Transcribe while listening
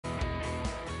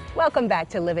Welcome back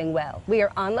to Living Well. We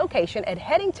are on location at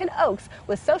Heddington Oaks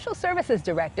with Social Services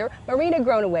Director Marina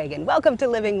Groenewegen. Welcome to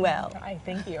Living Well. Hi,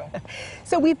 thank you.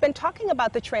 So we've been talking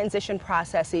about the transition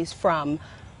processes from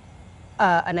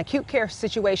an acute care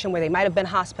situation where they might have been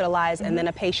hospitalized and then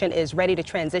a patient is ready to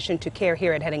transition to care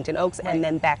here at Heddington Oaks and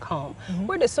then back home.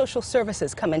 Where does social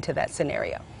services come into that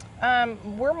scenario?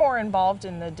 We're more involved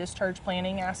in the discharge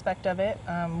planning aspect of it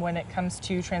when it comes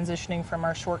to transitioning from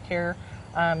our short care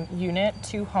unit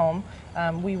to home.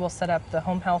 We will set up the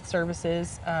home health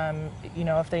services, you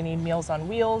know, if they need Meals on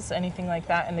Wheels, anything like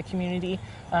that in the community,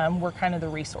 we're kind of the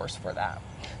resource for that.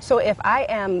 So if I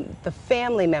am the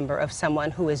family member of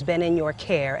someone who has been in your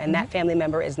care and that family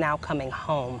member is now coming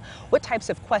home, what types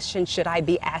of questions should I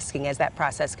be asking as that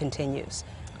process continues?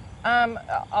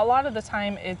 A lot of the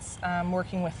time it's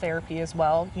working with therapy as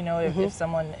well. You know, if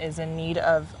someone is in need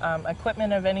of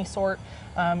equipment of any sort,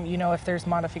 you know, if there's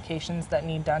modifications that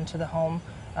need done to the home,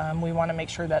 we want to make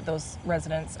sure that those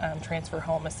residents transfer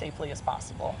home as safely as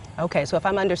possible. Okay, so if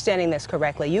I'm understanding this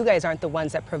correctly, you guys aren't the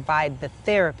ones that provide the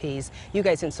therapies. You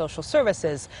guys in social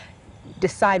services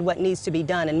decide what needs to be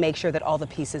done and make sure that all the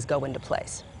pieces go into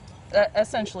place.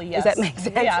 Essentially, yes. Does that make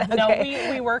sense? Yeah, okay.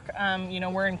 No, we work, you know,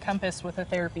 we're encompassed with a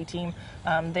therapy team.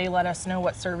 They let us know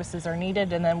what services are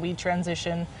needed, and then we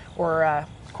transition or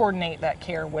coordinate that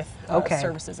care with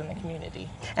services in the community.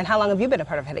 And how long have you been a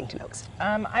part of Heddington Oaks?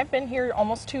 I've been here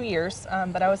almost 2 years,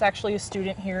 but I was actually a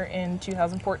student here in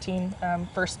 2014,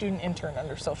 first student intern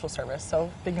under social service, so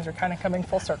things are kind of coming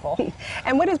full circle.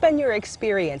 And what has been your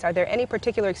experience? Are there any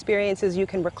particular experiences you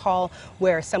can recall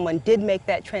where someone did make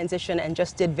that transition and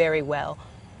just did very well?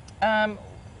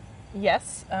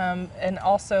 Yes, and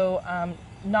also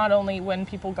not only when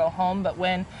people go home, but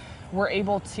when we're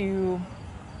able to,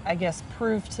 I guess,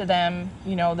 prove to them,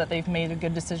 you know, that they've made a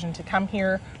good decision to come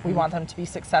here. We want them to be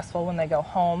successful when they go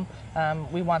home.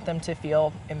 We want them to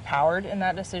feel empowered in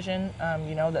that decision,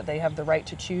 you know, that they have the right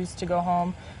to choose to go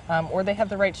home, or they have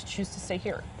the right to choose to stay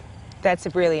here. That's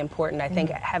really important. I think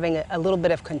having a little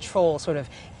bit of control sort of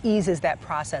eases that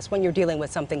process when you're dealing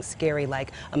with something scary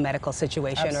like a medical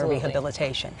situation or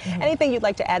rehabilitation. Anything you'd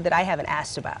like to add that I haven't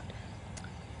asked about?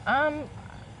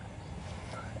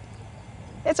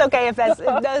 It's okay if that's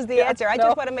the answer. I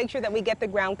just want to make sure that we get the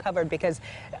ground covered because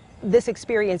this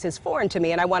experience is foreign to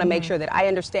me and I want to make sure that I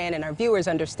understand and our viewers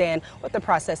understand what the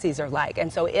processes are like.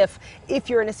 And so if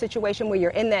you're in a situation where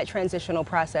you're in that transitional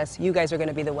process, you guys are going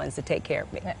to be the ones to take care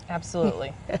of me.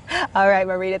 Absolutely. All right,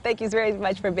 Marina, thank you very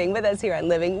much for being with us here on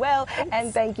Living Well.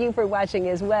 And thank you for watching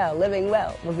as well. Living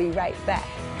Well. We'll be right back.